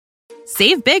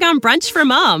Save big on brunch for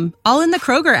mom, all in the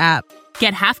Kroger app.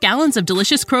 Get half gallons of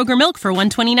delicious Kroger milk for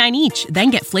 $1.29 each.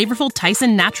 Then get flavorful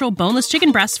Tyson natural boneless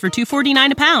chicken breasts for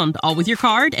 $2.49 a pound, all with your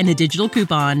card and a digital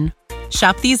coupon.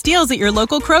 Shop these deals at your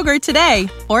local Kroger today,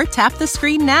 or tap the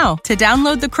screen now to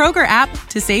download the Kroger app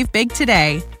to save big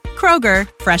today. Kroger,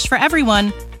 fresh for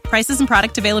everyone. Prices and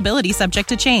product availability subject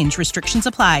to change. Restrictions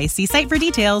apply. See site for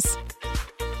details.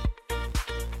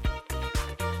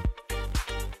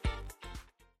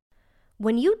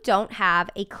 When you don't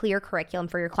have a clear curriculum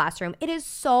for your classroom, it is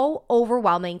so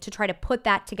overwhelming to try to put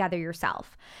that together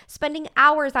yourself. Spending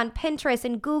hours on Pinterest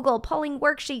and Google pulling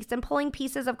worksheets and pulling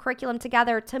pieces of curriculum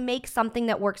together to make something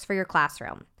that works for your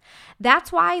classroom.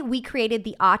 That's why we created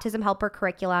the Autism Helper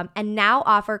curriculum and now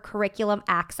offer Curriculum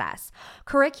Access.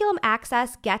 Curriculum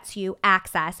Access gets you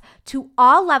access to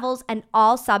all levels and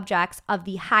all subjects of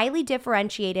the highly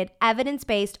differentiated,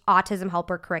 evidence-based Autism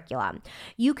Helper curriculum.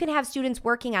 You can have students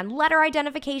working on letter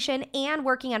identification and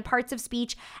working on parts of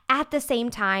speech at the same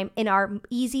time in our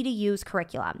easy-to-use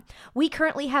curriculum. We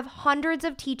currently have hundreds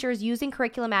of teachers using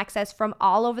Curriculum Access from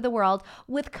all over the world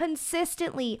with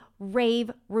consistently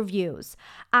rave reviews.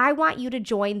 I want you to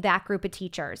join that group of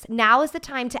teachers. Now is the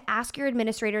time to ask your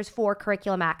administrators for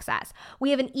Curriculum Access.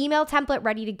 We have an email template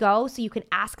ready to go, so you can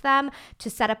ask them to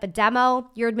set up a demo.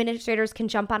 Your administrators can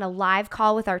jump on a live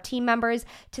call with our team members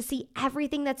to see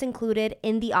everything that's included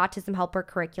in the Autism Helper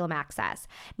Curriculum Access.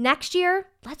 Next year,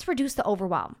 let's reduce the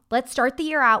overwhelm. Let's start the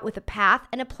year out with a path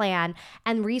and a plan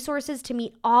and resources to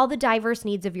meet all the diverse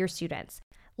needs of your students.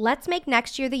 Let's make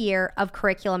next year the year of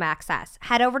Curriculum Access.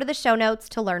 Head over to the show notes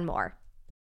to learn more.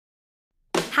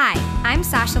 Hi, I'm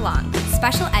Sasha Long,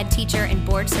 special ed teacher and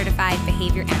board-certified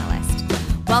behavior analyst.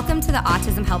 Welcome to the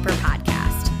Autism Helper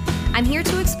podcast. I'm here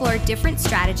to explore different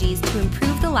strategies to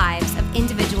improve the lives of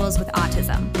individuals with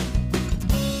autism.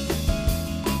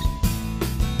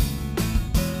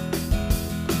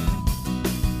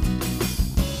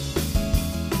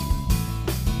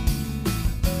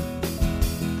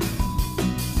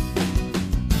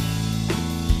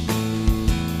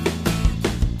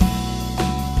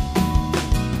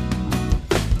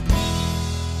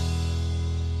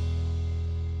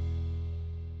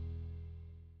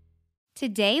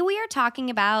 Today we are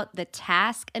talking about the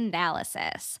task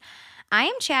analysis. I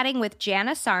am chatting with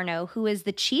Jana Sarno, who is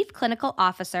the Chief Clinical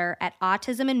Officer at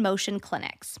Autism in Motion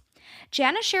Clinics.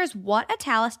 Jana shares what a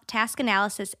task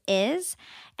analysis is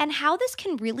and how this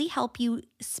can really help you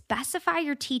specify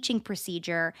your teaching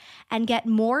procedure and get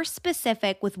more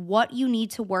specific with what you need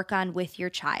to work on with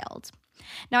your child.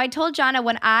 Now, I told Jana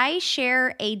when I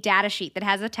share a data sheet that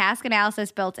has a task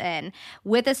analysis built in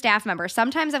with a staff member,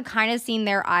 sometimes I've kind of seen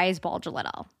their eyes bulge a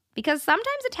little because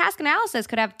sometimes a task analysis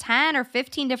could have 10 or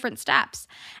 15 different steps,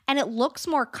 and it looks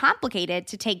more complicated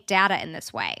to take data in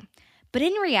this way. But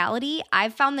in reality,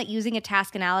 I've found that using a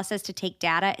task analysis to take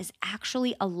data is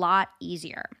actually a lot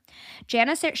easier.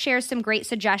 Jana shares some great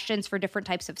suggestions for different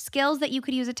types of skills that you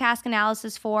could use a task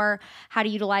analysis for, how to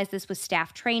utilize this with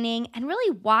staff training, and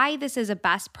really why this is a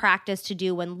best practice to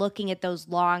do when looking at those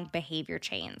long behavior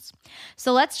chains.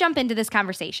 So let's jump into this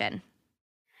conversation.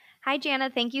 Hi, Jana.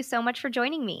 Thank you so much for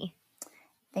joining me.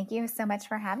 Thank you so much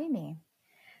for having me.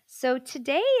 So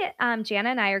today, Jana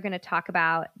and I are going to talk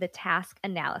about the task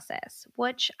analysis,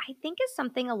 which I think is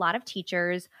something a lot of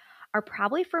teachers are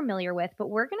probably familiar with, but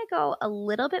we're going to go a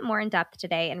little bit more in depth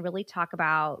today and really talk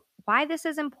about why this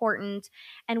is important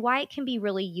and why it can be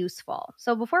really useful.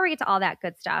 So before we get to all that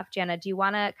good stuff, Jana, do you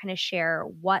want to kind of share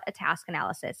what a task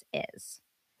analysis is?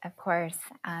 Of course.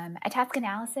 A task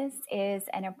analysis is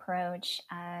an approach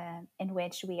in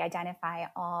which we identify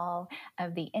all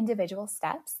of the individual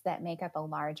steps that make up a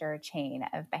larger chain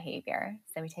of behavior.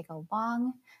 So we take a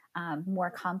long,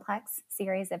 more complex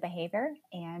series of behavior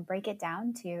and break it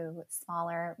down to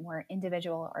smaller, more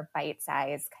individual or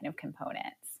bite-sized kind of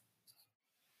components.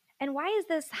 And why is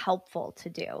this helpful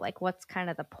to do? Like, what's kind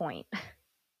of the point?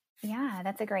 Yeah,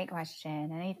 that's a great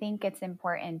question. And I think it's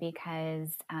important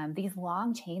because these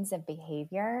long chains of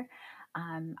behavior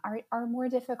are more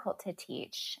difficult to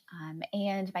teach.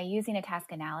 And by using a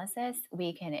task analysis,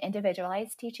 we can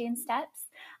individualize teaching steps.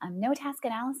 No task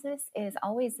analysis is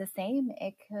always the same.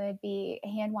 It could be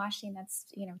hand washing that's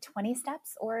 20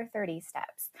 steps or 30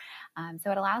 steps.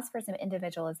 So it allows for some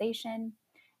individualization.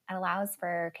 It allows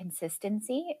for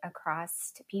consistency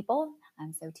across people,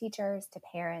 so teachers to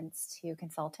parents to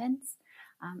consultants.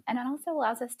 And it also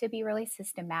allows us to be really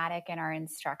systematic in our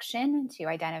instruction to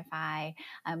identify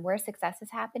where success is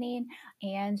happening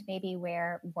and maybe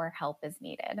where more help is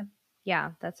needed.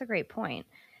 Yeah, that's a great point.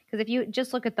 Because if you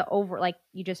just look at like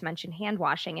you just mentioned hand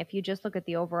washing, if you just look at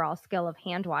the overall skill of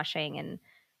hand washing and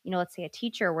let's say a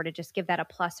teacher were to just give that a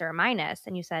plus or a minus,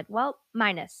 and you said, well,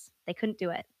 minus, they couldn't do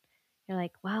it. You're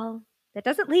like, well, that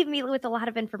doesn't leave me with a lot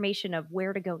of information of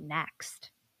where to go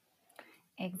next.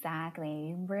 Exactly.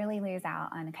 You really lose out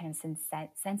on kind of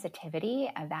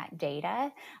sensitivity of that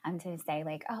data to say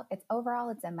like, oh,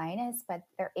 it's a minus, but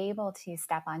they're able to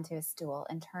step onto a stool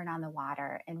and turn on the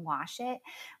water and wash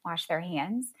their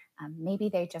hands. Maybe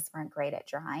they just weren't great at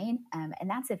drawing. And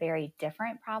that's a very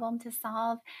different problem to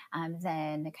solve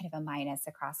than kind of a minus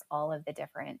across all of the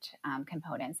different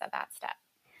components of that step.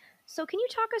 So can you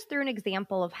talk us through an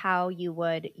example of how you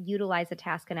would utilize a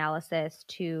task analysis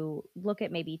to look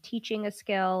at maybe teaching a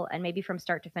skill and maybe from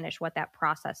start to finish what that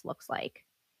process looks like?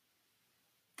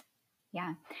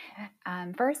 Yeah.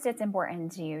 First, it's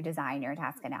important to design your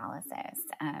task analysis.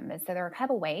 So there are a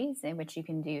couple ways in which you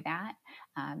can do that.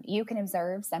 You can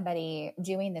observe somebody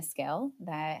doing the skill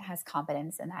that has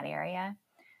competence in that area.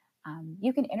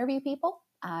 You can interview people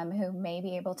who may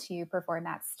be able to perform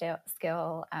that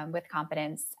skill with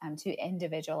competence to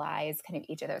individualize kind of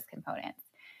each of those components.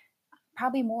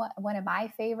 Probably one of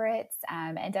my favorites,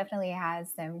 and definitely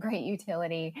has some great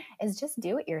utility, is just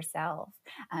do it yourself.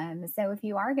 So if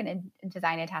you are going to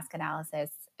design a task analysis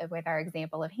with our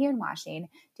example of hand washing,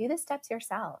 do the steps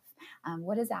yourself.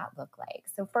 What does that look like?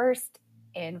 So first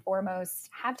and foremost,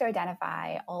 have to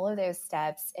identify all of those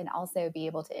steps and also be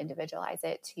able to individualize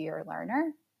it to your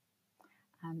learner.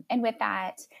 And with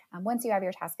that, once you have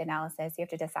your task analysis, you have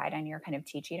to decide on your kind of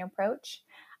teaching approach.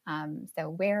 So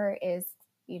where is,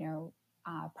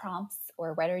 prompts,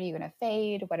 or what are you going to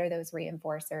fade? What are those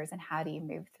reinforcers, and how do you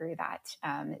move through that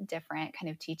different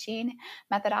kind of teaching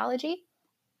methodology?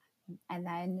 And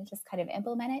then just kind of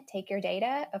implement it, take your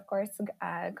data, of course,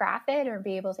 graph it or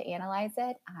be able to analyze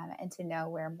it and to know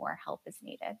where more help is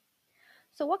needed.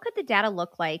 So what could the data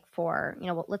look like for,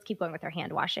 let's keep going with our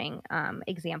hand washing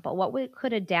example.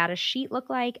 Could a data sheet look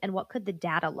like, and what could the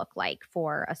data look like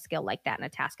for a skill like that and a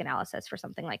task analysis for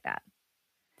something like that?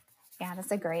 Yeah,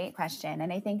 that's a great question.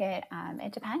 And I think it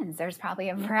depends. There's probably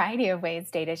a variety of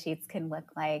ways data sheets can look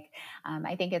like.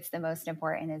 I think it's the most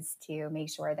important is to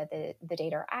make sure that the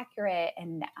data are accurate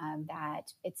and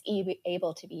that it's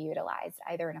able to be utilized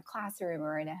either in a classroom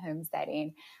or in a home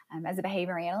setting. As a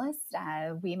behavior analyst,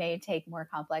 we may take more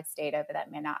complex data, but that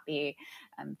may not be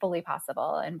fully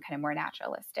possible in kind of more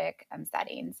naturalistic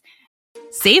settings.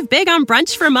 Save big on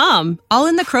brunch for mom, all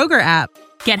in the Kroger app.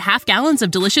 Get half gallons of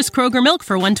delicious Kroger milk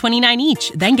for $1.29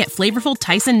 each. Then get flavorful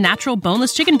Tyson natural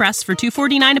boneless chicken breasts for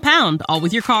 $2.49 a pound, all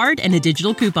with your card and a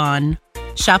digital coupon.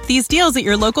 Shop these deals at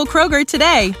your local Kroger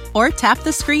today, or tap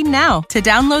the screen now to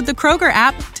download the Kroger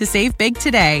app to save big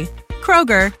today.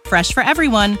 Kroger, fresh for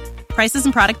everyone. Prices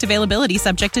and product availability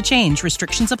subject to change.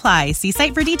 Restrictions apply. See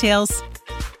site for details.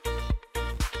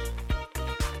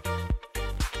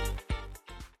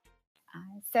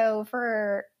 So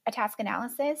for a task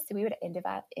analysis, we would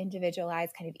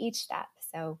individualize kind of each step.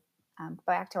 So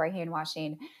back to our hand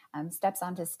washing, steps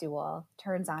onto stool,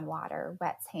 turns on water,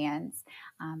 wets hands.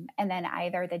 And then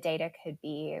either the data could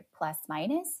be plus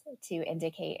minus to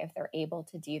indicate if they're able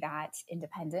to do that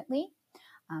independently.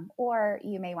 Or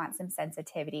you may want some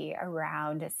sensitivity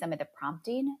around some of the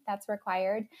prompting that's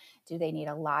required. Do they need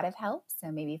a lot of help?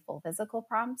 So maybe full physical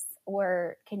prompts,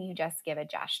 or can you just give a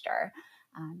gesture?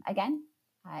 Again,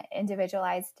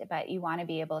 individualized, but you want to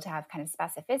be able to have kind of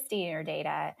specificity in your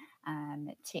data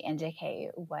to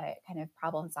indicate what kind of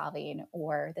problem solving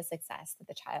or the success that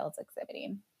the child's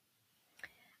exhibiting.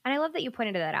 And I love that you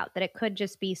pointed that out, that it could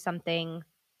just be something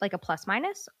like a plus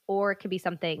minus, or it could be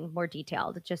something more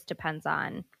detailed. It just depends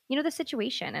on, the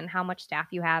situation and how much staff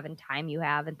you have and time you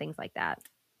have and things like that.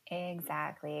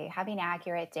 Exactly. Having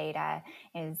accurate data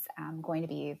is going to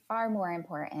be far more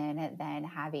important than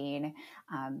having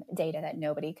data that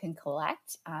nobody can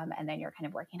collect. And then you're kind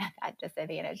of working at that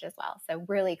disadvantage as well. So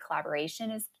really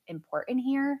collaboration is important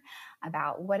here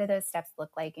about what do those steps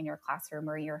look like in your classroom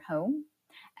or your home.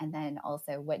 And then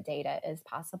also what data is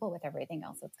possible with everything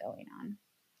else that's going on.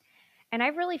 And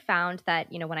I've really found that,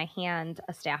 when I hand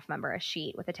a staff member a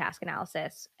sheet with a task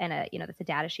analysis and that's a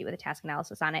data sheet with a task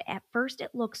analysis on it, at first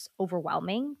it looks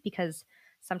overwhelming because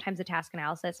sometimes a task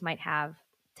analysis might have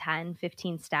 10,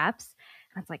 15 steps.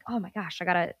 And it's like, oh my gosh, I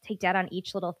got to take data on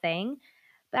each little thing.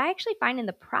 But I actually find in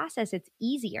the process it's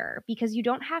easier because you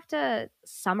don't have to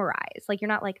summarize. Like you're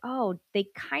not like, oh, they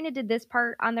kind of did this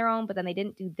part on their own, but then they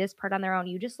didn't do this part on their own.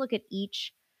 You just look at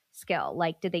each skill.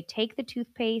 Like, did they take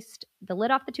the lid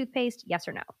off the toothpaste? Yes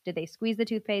or no? Did they squeeze the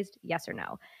toothpaste? Yes or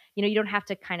no? You don't have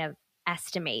to kind of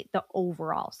estimate the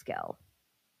overall skill.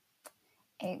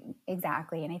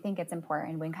 Exactly. And I think it's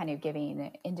important when kind of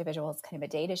giving individuals kind of a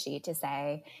data sheet to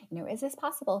say, is this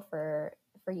possible for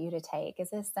for you to take? Is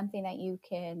this something that you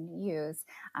can use?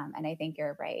 And I think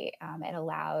you're right. It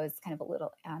allows kind of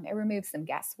it removes some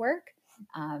guesswork.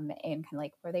 And kind of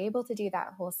like, were they able to do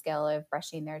that whole skill of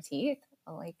brushing their teeth?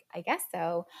 Well, like, I guess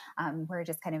so. We're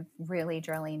just kind of really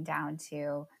drilling down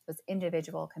to those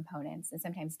individual components. And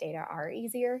sometimes data are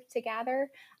easier to gather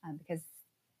because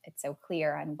it's so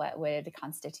clear on what would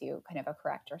constitute kind of a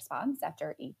correct response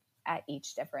at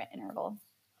each different interval.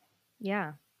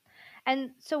 Yeah.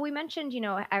 And so we mentioned,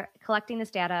 collecting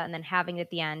this data and then having it at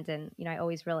the end. And, I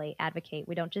always really advocate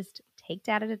we don't just take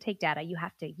data to take data. You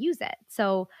have to use it.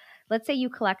 So let's say you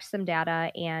collect some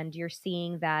data and you're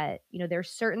seeing that,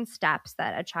 there's certain steps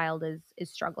that a child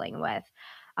is struggling with.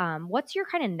 What's your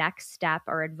kind of next step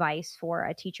or advice for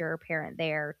a teacher or parent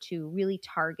there to really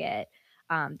target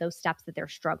those steps that they're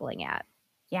struggling at?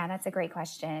 Yeah, that's a great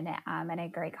question and a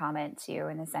great comment too,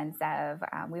 in the sense of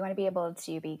we want to be able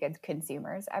to be good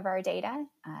consumers of our data.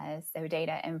 So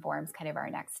data informs kind of our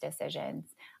next decisions.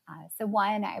 So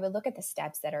one, I would look at the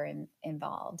steps that are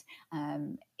involved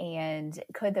and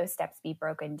could those steps be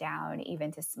broken down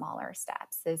even to smaller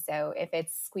steps? So if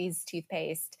it's squeeze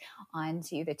toothpaste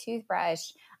onto the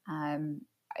toothbrush,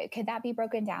 could that be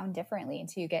broken down differently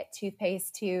to get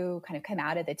toothpaste to kind of come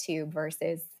out of the tube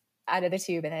versus out of the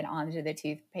tube and then onto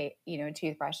the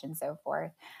toothbrush and so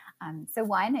forth. So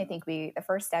one, I think the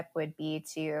first step would be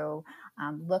to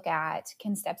look at,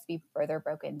 can steps be further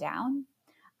broken down?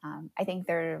 I think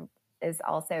there is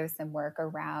also some work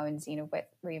around, what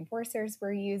reinforcers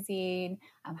we're using,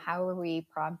 how are we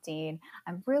prompting.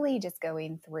 I'm really just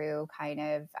going through kind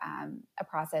of a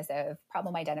process of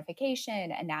problem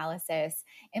identification, analysis,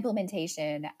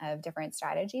 implementation of different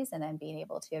strategies, and then being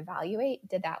able to evaluate,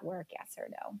 did that work, yes or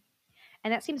no?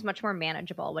 And that seems much more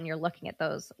manageable when you're looking at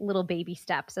those little baby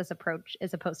steps as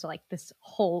opposed to like this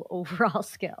whole overall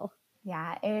skill.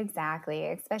 Yeah, exactly.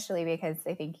 Especially because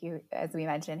I think as we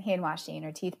mentioned, hand washing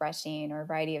or teeth brushing or a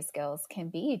variety of skills can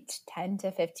be 10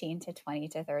 to 15 to 20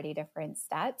 to 30 different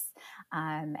steps.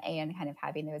 And kind of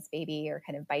having those baby or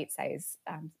kind of bite-sized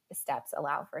steps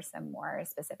allow for some more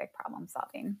specific problem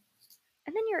solving.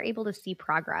 And then you're able to see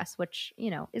progress, which,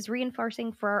 is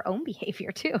reinforcing for our own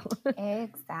behavior too.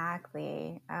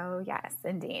 Exactly. Oh, yes,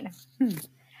 indeed.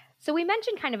 So we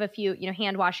mentioned kind of a few,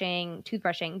 hand washing,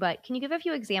 toothbrushing, but can you give a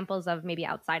few examples of maybe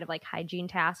outside of like hygiene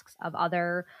tasks of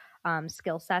other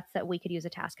skill sets that we could use a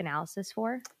task analysis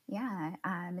for? Yeah,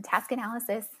 task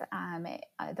analysis,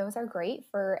 those are great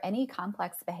for any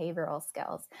complex behavioral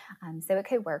skills. So it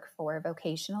could work for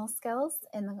vocational skills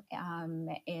in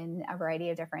a variety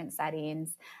of different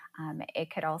settings.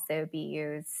 It could also be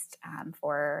used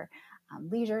for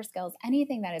leisure skills,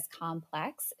 anything that is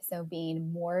complex. So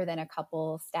being more than a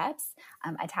couple steps,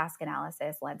 a task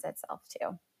analysis lends itself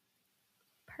to.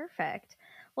 Perfect.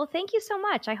 Well, thank you so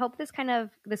much. I hope this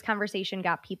conversation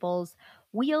got people's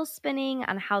wheels spinning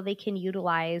on how they can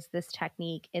utilize this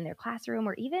technique in their classroom,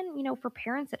 or even, for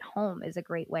parents at home is a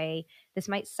great way. This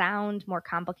might sound more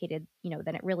complicated,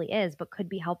 than it really is, but could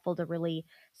be helpful to really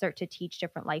start to teach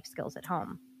different life skills at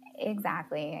home.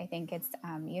 Exactly. I think it's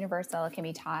universal. It can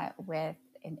be taught with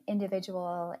an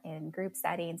individual, in group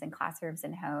settings, in classrooms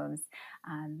and homes,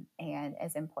 and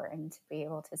is important to be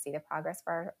able to see the progress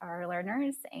for our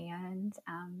learners and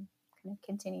kind of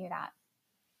continue that.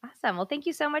 Awesome. Well, thank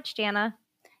you so much, Jana.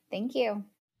 Thank you.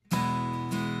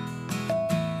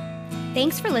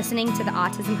 Thanks for listening to the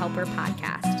Autism Helper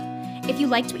podcast. If you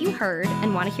liked what you heard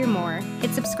and want to hear more,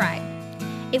 hit subscribe.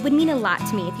 It would mean a lot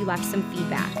to me if you left some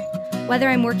feedback. Whether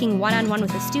I'm working one-on-one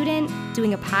with a student,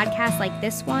 doing a podcast like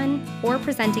this one, or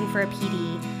presenting for a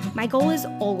PD, my goal is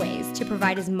always to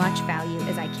provide as much value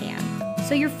as I can.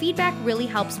 So your feedback really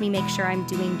helps me make sure I'm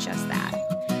doing just that.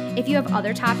 If you have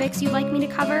other topics you'd like me to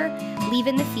cover, leave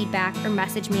in the feedback or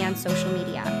message me on social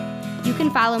media. You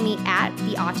can follow me at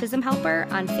The Autism Helper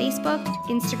on Facebook,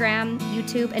 Instagram,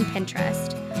 YouTube, and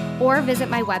Pinterest, or visit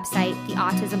my website,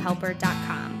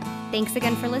 theautismhelper.com. Thanks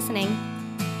again for listening.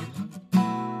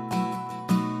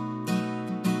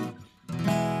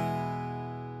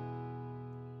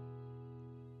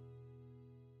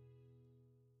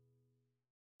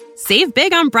 Save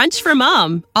big on brunch for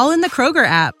mom, all in the Kroger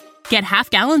app. Get half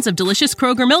gallons of delicious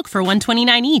Kroger milk for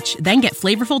 $1.29 each. Then get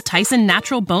flavorful Tyson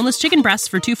natural boneless chicken breasts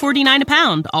for $2.49 a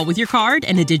pound, all with your card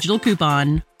and a digital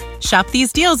coupon. Shop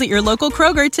these deals at your local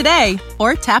Kroger today,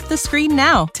 or tap the screen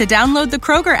now to download the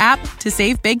Kroger app to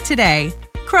save big today.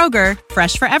 Kroger,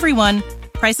 fresh for everyone.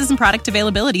 Prices and product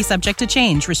availability subject to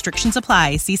change. Restrictions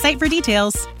apply. See site for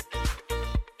details.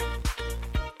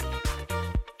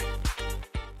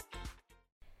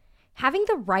 Having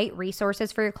the right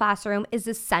resources for your classroom is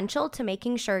essential to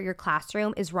making sure your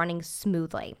classroom is running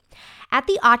smoothly. At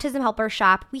the Autism Helper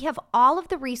Shop, we have all of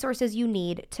the resources you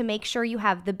need to make sure you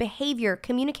have the behavior,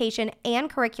 communication, and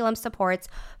curriculum supports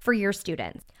for your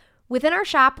students. Within our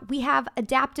shop, we have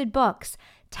adapted books,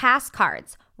 task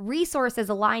cards, resources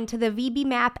aligned to the VB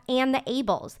map and the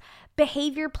ABLES,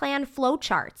 behavior plan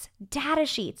flowcharts, data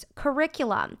sheets,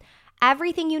 curriculum.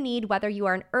 Everything you need, whether you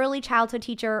are an early childhood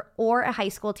teacher or a high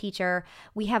school teacher,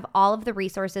 we have all of the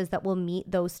resources that will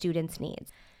meet those students'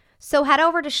 needs. So head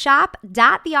over to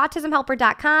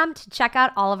shop.theautismhelper.com to check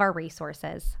out all of our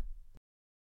resources.